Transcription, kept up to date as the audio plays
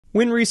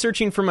When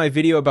researching for my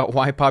video about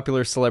why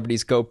popular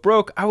celebrities go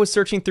broke, I was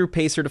searching through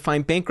Pacer to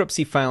find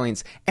bankruptcy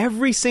filings.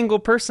 Every single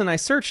person I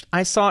searched,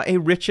 I saw a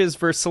Riches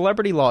vs.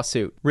 Celebrity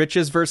lawsuit.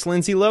 Riches vs.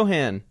 Lindsay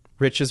Lohan.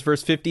 Riches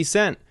vs. 50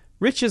 Cent.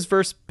 Riches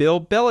vs. Bill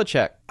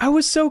Belichick. I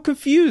was so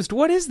confused.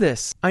 What is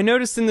this? I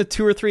noticed in the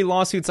 2 or 3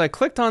 lawsuits I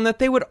clicked on that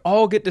they would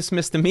all get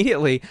dismissed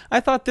immediately.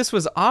 I thought this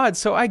was odd,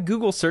 so I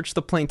Google searched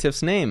the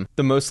plaintiff's name.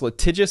 The most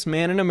litigious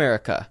man in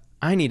America.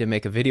 I need to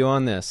make a video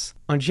on this.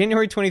 On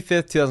January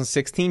 25th,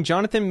 2016,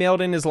 Jonathan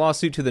mailed in his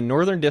lawsuit to the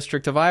Northern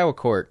District of Iowa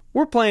Court.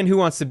 We're playing Who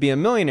Wants to Be a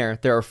Millionaire.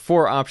 There are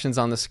 4 options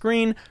on the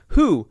screen.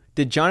 Who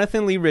did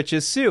Jonathan Lee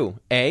Riches sue?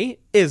 A.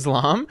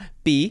 Islam.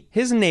 B.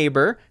 His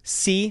neighbor.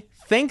 C.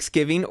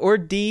 Thanksgiving. Or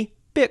D.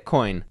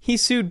 Bitcoin. He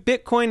sued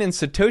Bitcoin and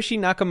Satoshi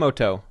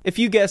Nakamoto. If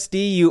you guessed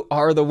D, you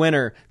are the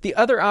winner. The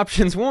other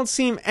options won't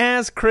seem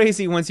as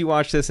crazy once you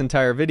watch this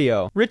entire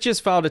video. Riches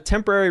filed a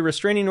temporary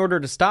restraining order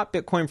to stop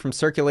Bitcoin from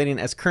circulating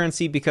as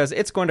currency because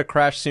it's going to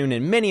crash soon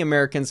and many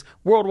Americans,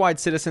 worldwide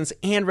citizens,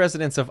 and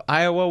residents of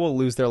Iowa will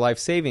lose their life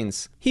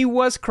savings. He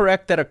was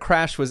correct that a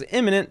crash was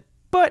imminent,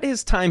 but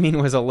his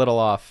timing was a little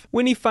off.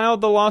 When he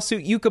filed the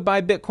lawsuit, you could buy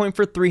Bitcoin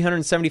for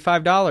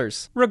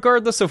 $375.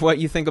 Regardless of what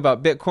you think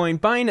about Bitcoin,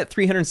 buying at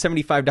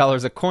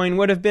 $375 a coin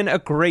would have been a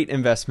great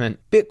investment.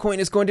 Bitcoin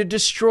is going to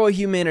destroy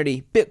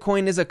humanity.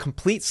 Bitcoin is a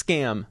complete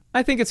scam.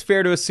 I think it's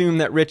fair to assume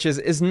that Riches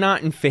is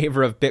not in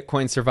favor of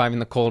Bitcoin surviving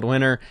the cold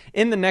winter.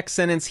 In the next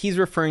sentence, he's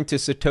referring to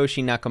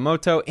Satoshi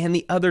Nakamoto and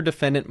the other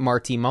defendant,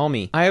 Marty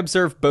Malmy. I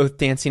observed both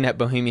dancing at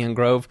Bohemian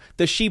Grove.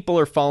 The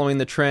sheeple are following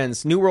the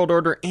trends. New World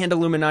Order and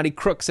Illuminati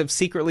crooks have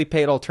secretly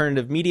paid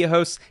alternative media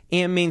hosts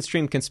and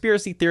mainstream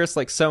conspiracy theorists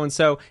like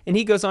so-and-so, and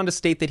he goes on to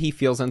state that he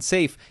feels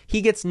unsafe.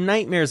 He gets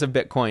nightmares of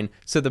Bitcoin,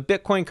 so the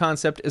Bitcoin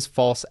concept is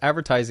false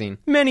advertising.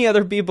 Many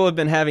other people have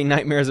been having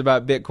nightmares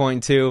about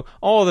Bitcoin too.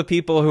 All the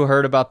people who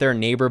heard about their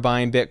neighbor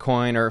buying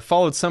Bitcoin or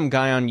followed some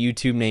guy on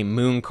YouTube named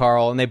Moon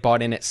Carl and they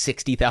bought in at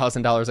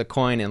 $60,000 a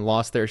coin and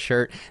lost their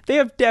shirt, they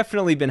have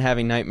definitely been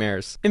having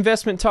nightmares.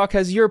 Investment talk,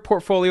 has your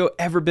portfolio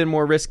ever been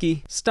more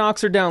risky?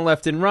 Stocks are down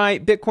left and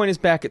right, Bitcoin is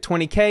back at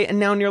 20K, and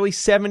now nearly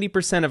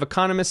 70% of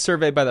economists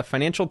surveyed by the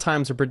Financial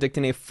Times are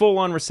predicting a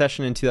full-on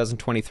recession in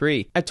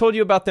 2023. I told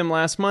you about them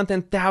last month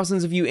and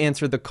thousands of you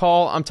answered the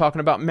call. I'm talking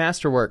about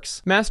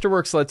Masterworks.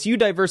 Masterworks lets you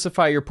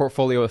diversify your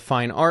portfolio with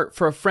fine art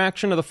for a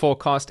fraction of the full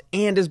cost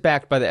and is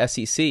backed by the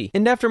SEC.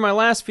 And after my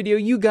last video,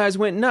 you guys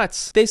went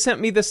nuts. They sent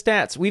me the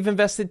stats. We've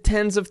invested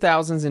tens of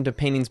thousands into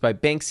paintings by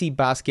Banksy,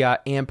 Basquiat,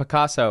 and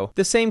Picasso.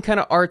 The same kind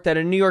of art that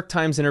a New York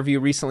Times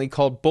interview recently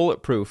called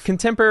bulletproof.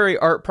 Contemporary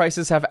art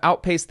prices have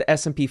outpaced the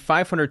S&P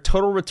 500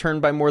 total return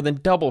by more than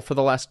double for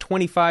the last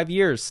 25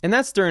 years. And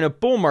that's during a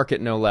bull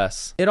market, no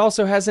less. It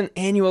also has an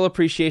annual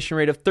appreciation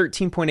rate of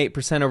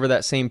 13.8% over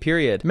that same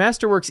period.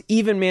 Masterworks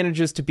even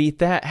manages to beat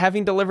that,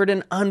 having delivered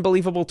an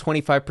unbelievable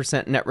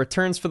 25% net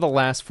returns for the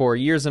last 4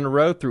 years in a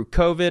row through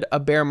COVID, a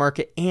bear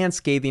market, and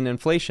scathing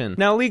inflation.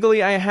 Now,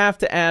 legally, I have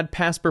to add,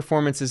 past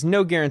performance is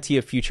no guarantee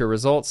of future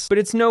results, but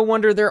it's no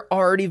wonder they're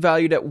already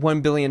valued at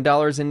 $1 billion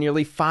and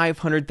nearly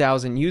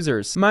 500,000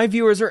 users. My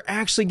viewers are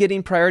actually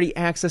getting priority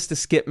access to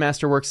skip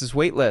Masterworks'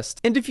 waitlist.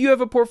 And if you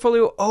have a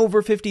portfolio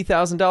over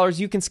 $50,000,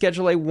 you can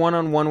schedule a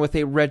one-on-one with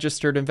a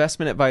registered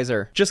investment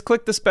advisor. Just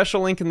click the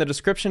special link in the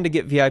description to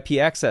get VIP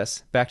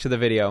access. Back to the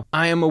video.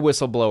 I am a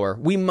whistleblower.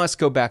 We must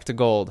go back to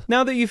gold.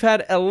 Now that you've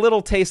had a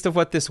little taste of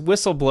what this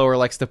whistleblower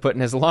likes to put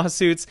in his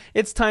lawsuits,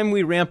 it's time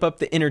we ramp up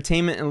the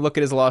entertainment and look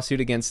at his lawsuit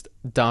against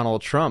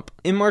Donald Trump.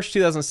 In March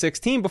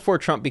 2016, before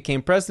Trump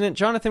became president,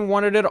 Jonathan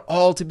wanted it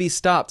all to be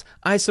stopped.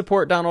 I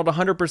support Donald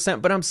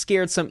 100%, but I'm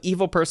scared some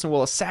evil person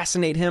will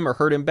assassinate him or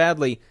hurt him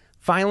badly.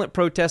 Violent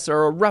protests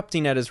are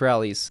erupting at his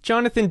rallies.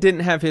 Jonathan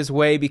didn't have his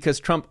way because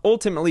Trump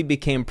ultimately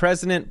became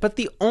president, but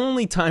the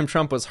only time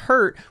Trump was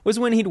hurt was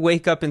when he'd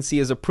wake up and see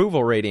his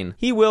approval rating.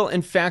 He will,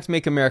 in fact,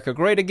 make America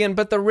great again,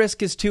 but the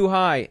risk is too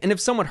high. And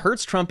if someone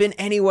hurts Trump in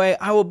any way,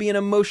 I will be an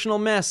emotional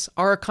mess.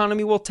 Our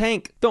economy will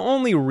tank. The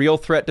only real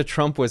threat to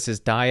Trump was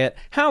his diet.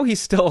 How he's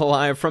still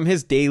alive from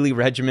his daily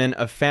regimen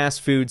of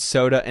fast food,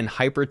 soda, and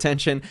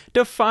hypertension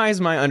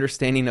defies my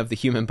understanding of the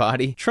human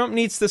body. Trump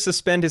needs to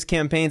suspend his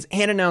campaigns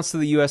and announce to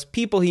the U.S.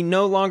 people he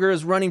no longer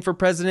is running for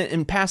president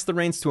and pass the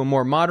reins to a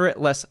more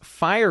moderate, less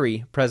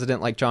fiery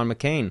president like John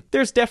McCain.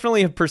 There's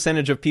definitely a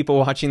percentage of people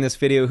watching this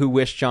video who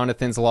wish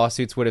Jonathan's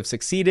lawsuits would have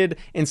succeeded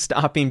in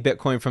stopping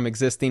Bitcoin from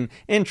existing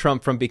and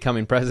Trump from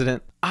becoming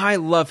president. I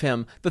love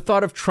him. The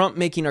thought of Trump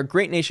making our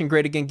great nation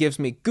great again gives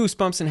me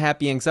goosebumps and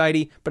happy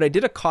anxiety, but I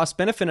did a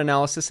cost-benefit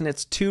analysis and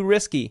it's too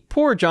risky.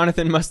 Poor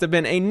Jonathan must have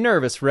been a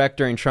nervous wreck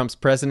during Trump's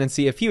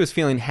presidency if he was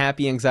feeling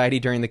happy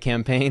anxiety during the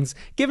campaigns.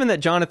 Given that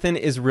Jonathan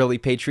is really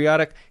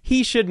patriotic,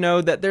 he should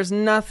know that there's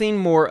nothing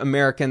more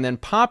American than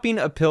popping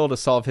a pill to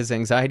solve his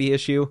anxiety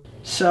issue.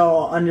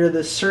 So under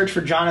the search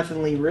for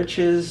Jonathan Lee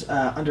Riches,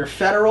 under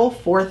federal,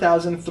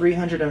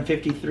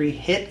 4,353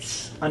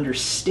 hits. Under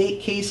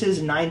state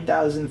cases,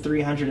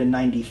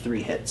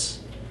 9,393 hits.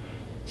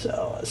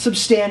 So, a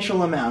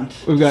substantial amount.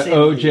 We've got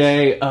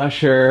OJ,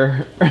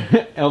 Usher,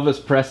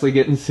 Elvis Presley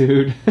getting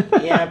sued.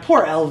 Yeah,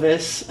 poor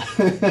Elvis.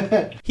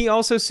 He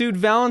also sued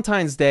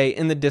Valentine's Day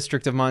in the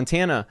District of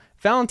Montana.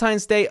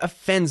 Valentine's Day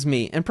offends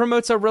me and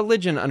promotes a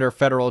religion under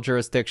federal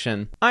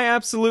jurisdiction. I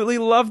absolutely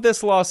love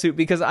this lawsuit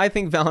because I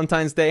think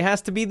Valentine's Day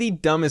has to be the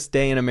dumbest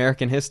day in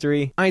American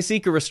history. I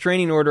seek a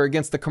restraining order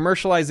against the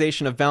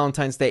commercialization of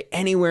Valentine's Day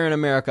anywhere in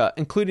America,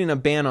 including a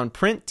ban on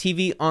print,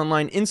 TV,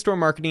 online, in-store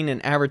marketing,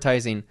 and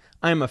advertising.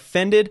 I am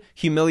offended,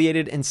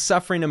 humiliated, and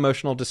suffering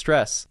emotional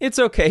distress. It's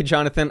okay,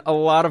 Jonathan. A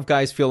lot of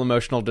guys feel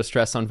emotional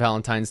distress on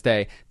Valentine's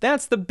Day.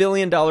 That's the $1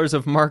 billion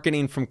of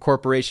marketing from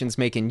corporations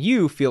making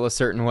you feel a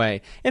certain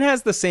way. It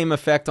has the same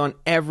effect on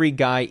every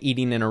guy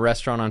eating in a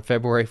restaurant on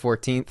February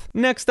 14th.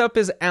 Next up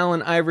is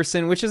Allen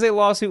Iverson, which is a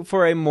lawsuit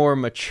for a more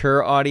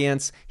mature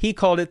audience. He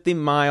called it the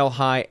Mile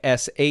High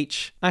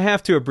SH. I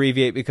have to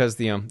abbreviate because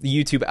the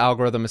YouTube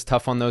algorithm is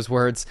tough on those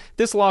words.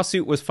 This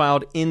lawsuit was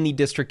filed in the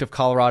District of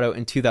Colorado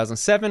in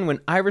 2007 when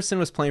Iverson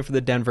was playing for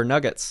the Denver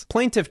Nuggets.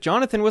 Plaintiff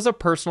Jonathan was a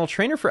personal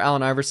trainer for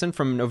Allen Iverson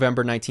from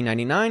November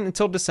 1999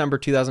 until December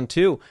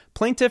 2002.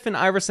 Plaintiff and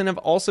Iverson have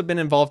also been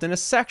involved in a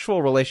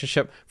sexual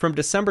relationship from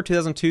December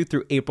 2002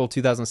 through April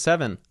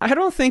 2007. I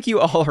don't think you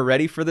all are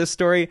ready for this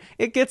story.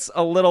 It gets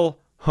a little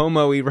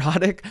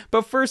homoerotic,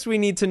 but first we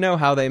need to know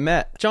how they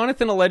met.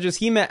 Jonathan alleges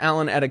he met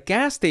Allen at a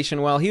gas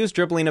station while he was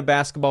dribbling a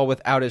basketball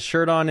without his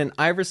shirt on, and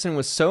Iverson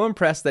was so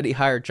impressed that he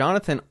hired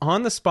Jonathan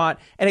on the spot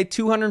at a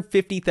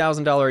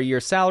 $250,000 a year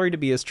salary to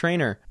be his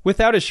trainer.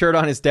 Without his shirt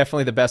on is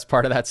definitely the best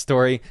part of that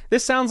story.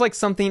 This sounds like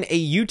something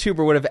a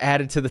YouTuber would have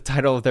added to the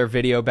title of their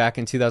video back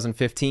in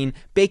 2015,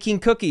 baking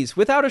cookies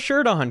without a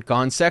shirt on,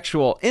 gone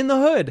sexual, in the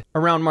hood.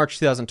 Around March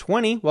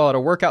 2020, while at a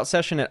workout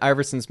session at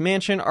Iverson's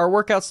mansion, our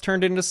workouts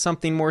turned into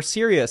something more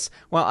serious.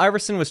 While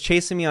Iverson was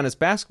chasing me on his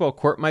basketball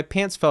court, my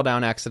pants fell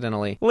down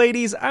accidentally.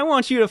 Ladies, I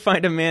want you to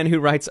find a man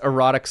who writes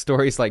erotic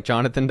stories like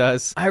Jonathan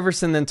does.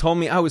 Iverson then told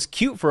me I was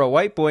cute for a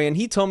white boy, and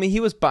he told me he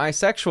was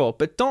bisexual,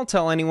 but don't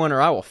tell anyone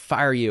or I will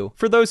fire you.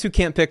 For those who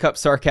can't pick up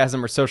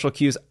sarcasm or social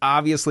cues,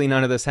 obviously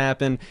none of this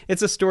happened.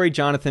 It's a story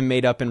Jonathan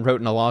made up and wrote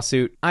in a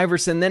lawsuit.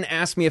 Iverson then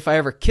asked me if I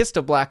ever kissed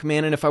a black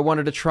man and if I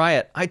wanted to try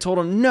it. I told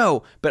him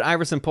no, but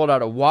Iverson pulled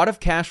out a wad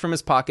of cash from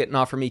his pocket and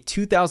offered me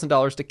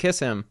 $2,000 to kiss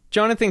him.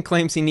 Jonathan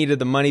claims he needed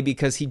the money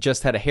because he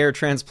just had a hair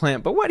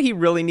transplant, but what he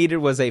really needed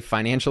was a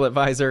financial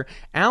advisor.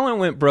 Allen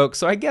went broke,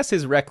 so I guess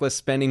his reckless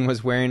spending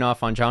was wearing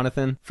off on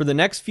Jonathan. For the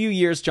next few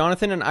years,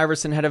 Jonathan and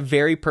Iverson had a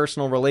very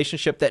personal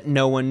relationship that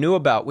no one knew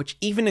about, which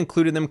even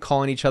included them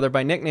calling each other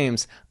by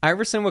nicknames.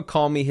 Iverson would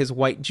call me his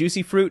white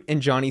juicy fruit and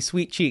Johnny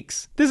Sweet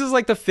Cheeks. This is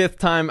like the 5th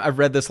time I've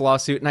read this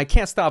lawsuit, and I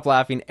can't stop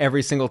laughing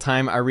every single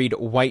time I read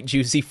white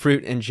juicy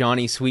fruit and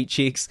Johnny Sweet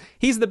Cheeks.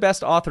 He's the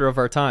best author of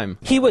our time.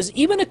 He was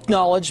even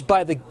acknowledged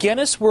by the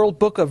Guinness World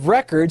Book of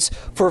Records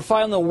for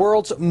filing the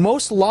world's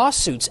most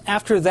lawsuits.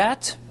 After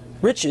that,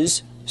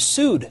 Riches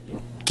sued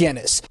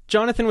Guinness.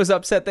 Jonathan was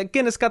upset that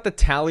Guinness got the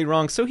tally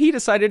wrong, so he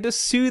decided to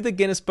sue the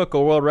Guinness Book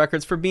of World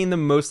Records for being the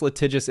most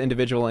litigious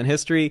individual in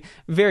history.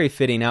 Very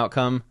fitting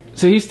outcome.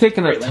 So he's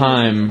taken up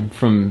time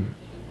from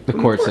the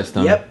court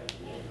system.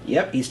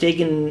 Yep. He's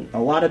taken a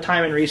lot of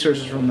time and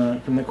resources from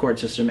the court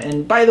system.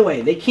 And by the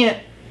way,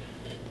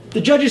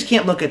 the judges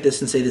can't look at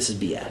this and say this is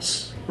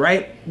BS,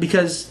 right?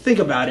 Because think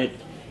about it.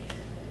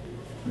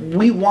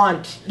 We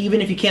want, even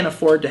if you can't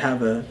afford to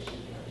have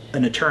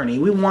an attorney,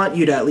 we want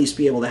you to at least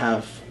be able to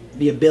have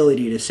the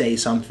ability to say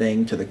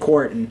something to the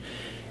court and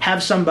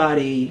have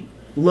somebody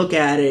look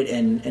at it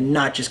and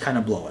not just kind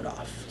of blow it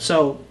off.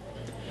 So,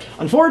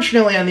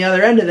 unfortunately, on the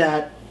other end of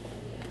that,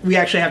 we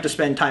actually have to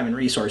spend time and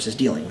resources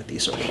dealing with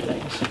these sorts of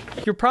things.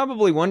 You're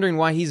probably wondering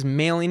why he's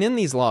mailing in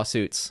these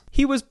lawsuits.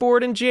 He was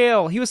bored in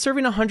jail. He was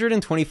serving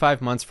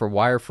 125 months for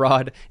wire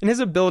fraud, and his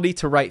ability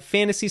to write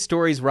fantasy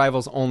stories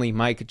rivals only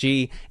Mike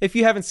G. If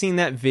you haven't seen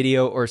that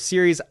video or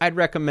series, I'd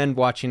recommend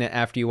watching it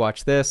after you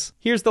watch this.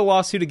 Here's the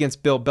lawsuit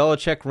against Bill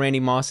Belichick, Randy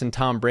Moss, and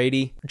Tom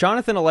Brady.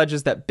 Jonathan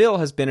alleges that Bill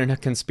has been in a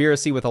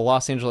conspiracy with a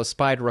Los Angeles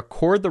spy to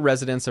record the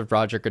residence of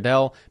Roger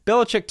Goodell.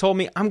 Belichick told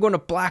me, I'm going to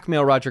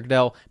blackmail Roger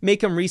Goodell,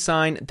 make him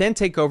resign, then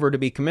take over to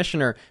be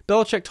commissioner.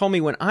 Belichick told me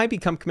when I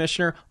become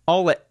commissioner,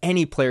 I'll let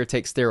any player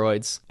take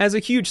steroids. As a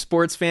huge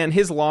sports fan,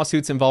 his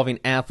lawsuits involving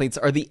athletes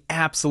are the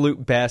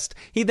absolute best.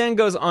 He then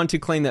goes on to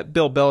claim that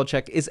Bill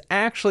Belichick is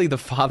actually the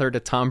father to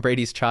Tom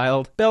Brady's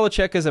child.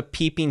 Belichick is a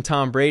peeping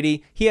Tom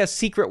Brady. He has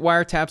secret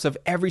wiretaps of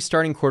every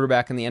starting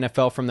quarterback in the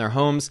NFL from their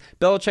homes.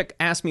 Belichick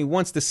asked me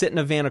once to sit in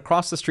a van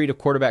across the street of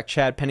quarterback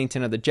Chad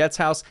Pennington of the Jets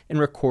house and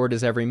record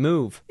his every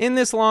move. In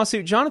this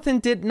lawsuit, Jonathan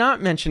did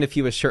not mention if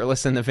he was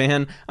shirtless in the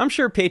van. I'm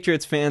sure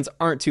Patriots fans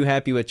aren't too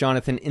happy with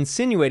Jonathan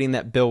insinuating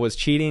that Bill was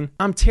cheating.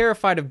 I'm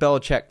terrified of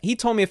Belichick. He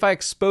told me if I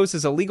exposed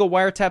his illegal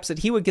wiretaps that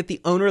he would get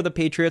the owner of the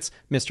Patriots,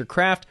 Mr.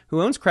 Kraft,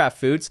 who owns Kraft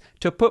Foods,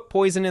 to put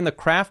poison in the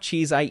Kraft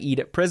cheese I eat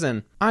at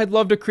prison. I'd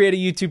love to create a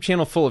YouTube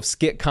channel full of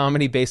skit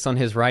comedy based on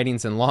his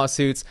writings and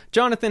lawsuits.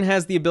 Jonathan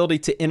has the ability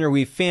to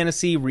interweave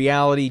fantasy,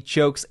 reality,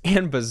 jokes,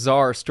 and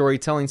bizarre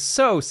storytelling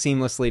so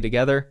seamlessly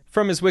together.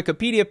 From his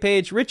Wikipedia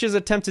page, Riches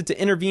attempted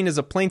to intervene as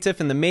a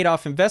plaintiff in the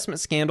Madoff investment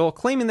scandal,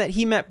 claiming that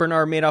he met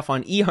Bernard Madoff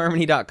on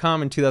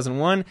eHarmony.com in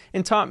 2001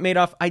 and taught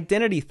Madoff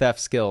identity theft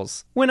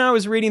skills. When I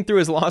was reading through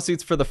his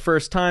lawsuits for the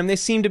first time, they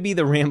seemed to be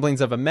the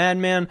ramblings of a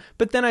madman,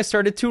 but then I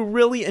started to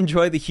really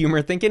enjoy the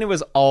humor, thinking it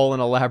was all an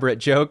elaborate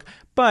joke.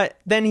 But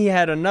then he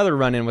had another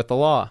run-in with the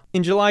law.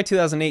 In July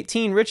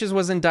 2018, Riches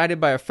was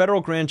indicted by a federal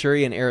grand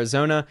jury in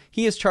Arizona.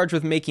 He is charged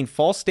with making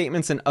false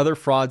statements and other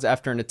frauds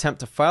after an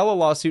attempt to file a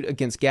lawsuit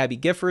against Gabby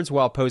Giffords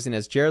while posing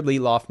as Jared Lee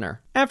Loughner.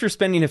 After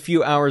spending a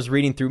few hours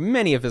reading through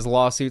many of his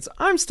lawsuits,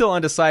 I'm still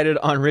undecided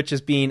on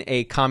Riches being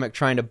a comic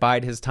trying to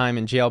bide his time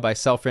in jail by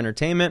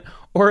self-entertainment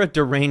or a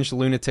deranged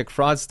lunatic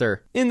fraudster.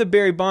 In the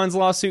Barry Bonds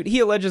lawsuit, he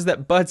alleges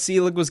that Bud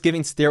Selig was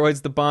giving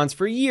steroids to Bonds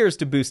for years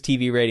to boost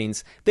TV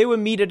ratings. They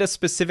would meet at a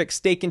specific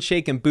Steak and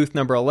Shake in booth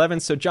number 11,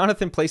 so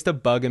Jonathan placed a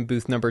bug in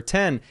booth number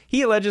 10.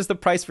 He alleges the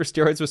price for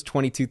steroids was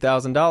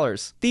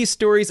 $22,000. These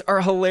stories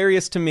are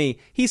hilarious to me.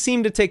 He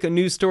seemed to take a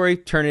news story,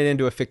 turn it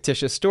into a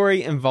fictitious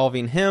story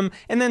involving him,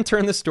 and then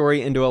turn the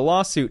story into a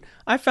lawsuit.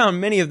 I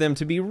found many of them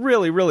to be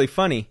really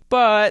funny.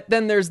 But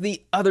then there's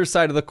the other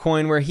side of the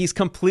coin where he's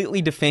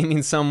completely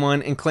defaming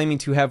someone and claiming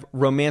to have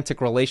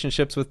romantic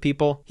relationships with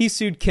people. He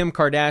sued Kim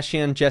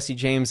Kardashian, Jesse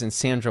James, and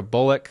Sandra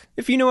Bullock.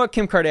 If you know what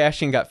Kim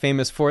Kardashian got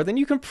famous for, then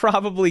you can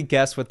probably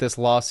guess what this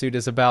lawsuit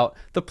is about.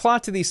 The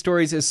plot to these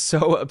stories is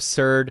so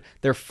absurd.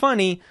 They're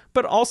funny,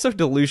 but also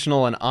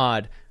delusional and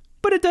odd.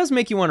 But it does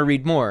make you want to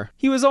read more.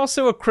 He was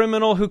also a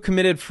criminal who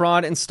committed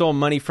fraud and stole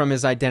money from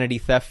his identity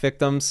theft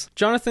victims.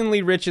 Jonathan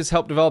Lee Riches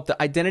helped develop the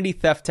identity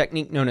theft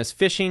technique known as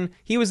phishing.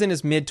 He was in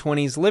his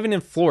mid-20s, living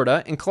in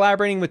Florida, and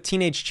collaborating with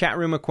teenage chat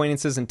room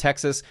acquaintances in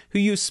Texas who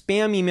used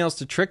spam emails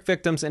to trick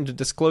victims into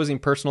disclosing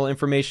personal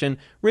information.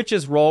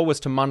 Riches' role was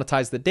to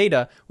monetize the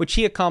data, which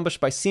he accomplished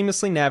by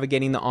seamlessly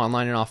navigating the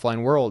online and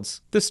offline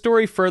worlds. The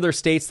story further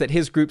states that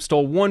his group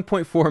stole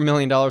 $1.4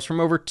 million from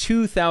over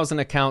 2,000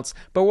 accounts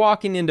by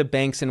walking into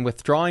banks and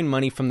withdrawing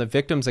money from the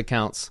victims'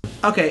 accounts.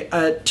 Okay,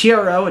 a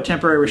TRO, a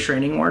temporary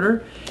restraining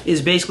order,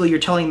 is basically you're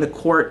telling the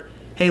court,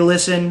 hey,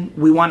 listen,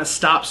 we want to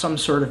stop some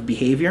sort of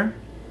behavior.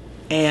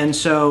 And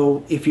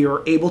so if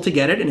you're able to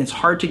get it, and it's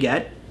hard to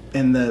get,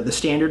 and the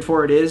standard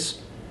for it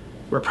is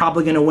we're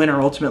probably going to win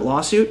our ultimate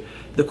lawsuit,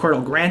 the court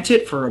will grant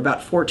it for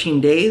about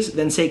 14 days,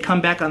 then say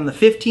come back on the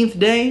 15th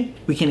day.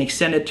 We can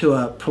extend it to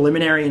a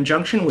preliminary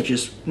injunction, which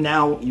is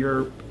now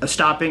you're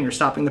stopping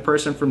the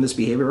person from this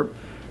behavior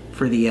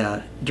for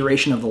the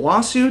duration of the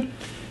lawsuit.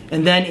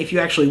 And then if you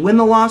actually win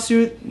the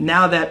lawsuit,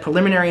 now that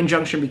preliminary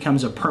injunction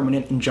becomes a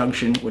permanent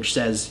injunction, which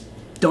says,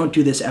 don't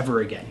do this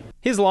ever again.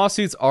 His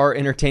lawsuits are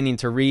entertaining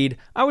to read.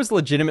 I was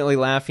legitimately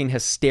laughing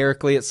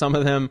hysterically at some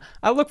of them.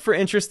 I look for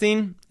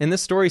interesting, and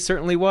this story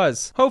certainly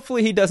was.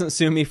 Hopefully he doesn't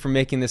sue me for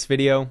making this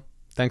video.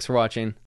 Thanks for watching.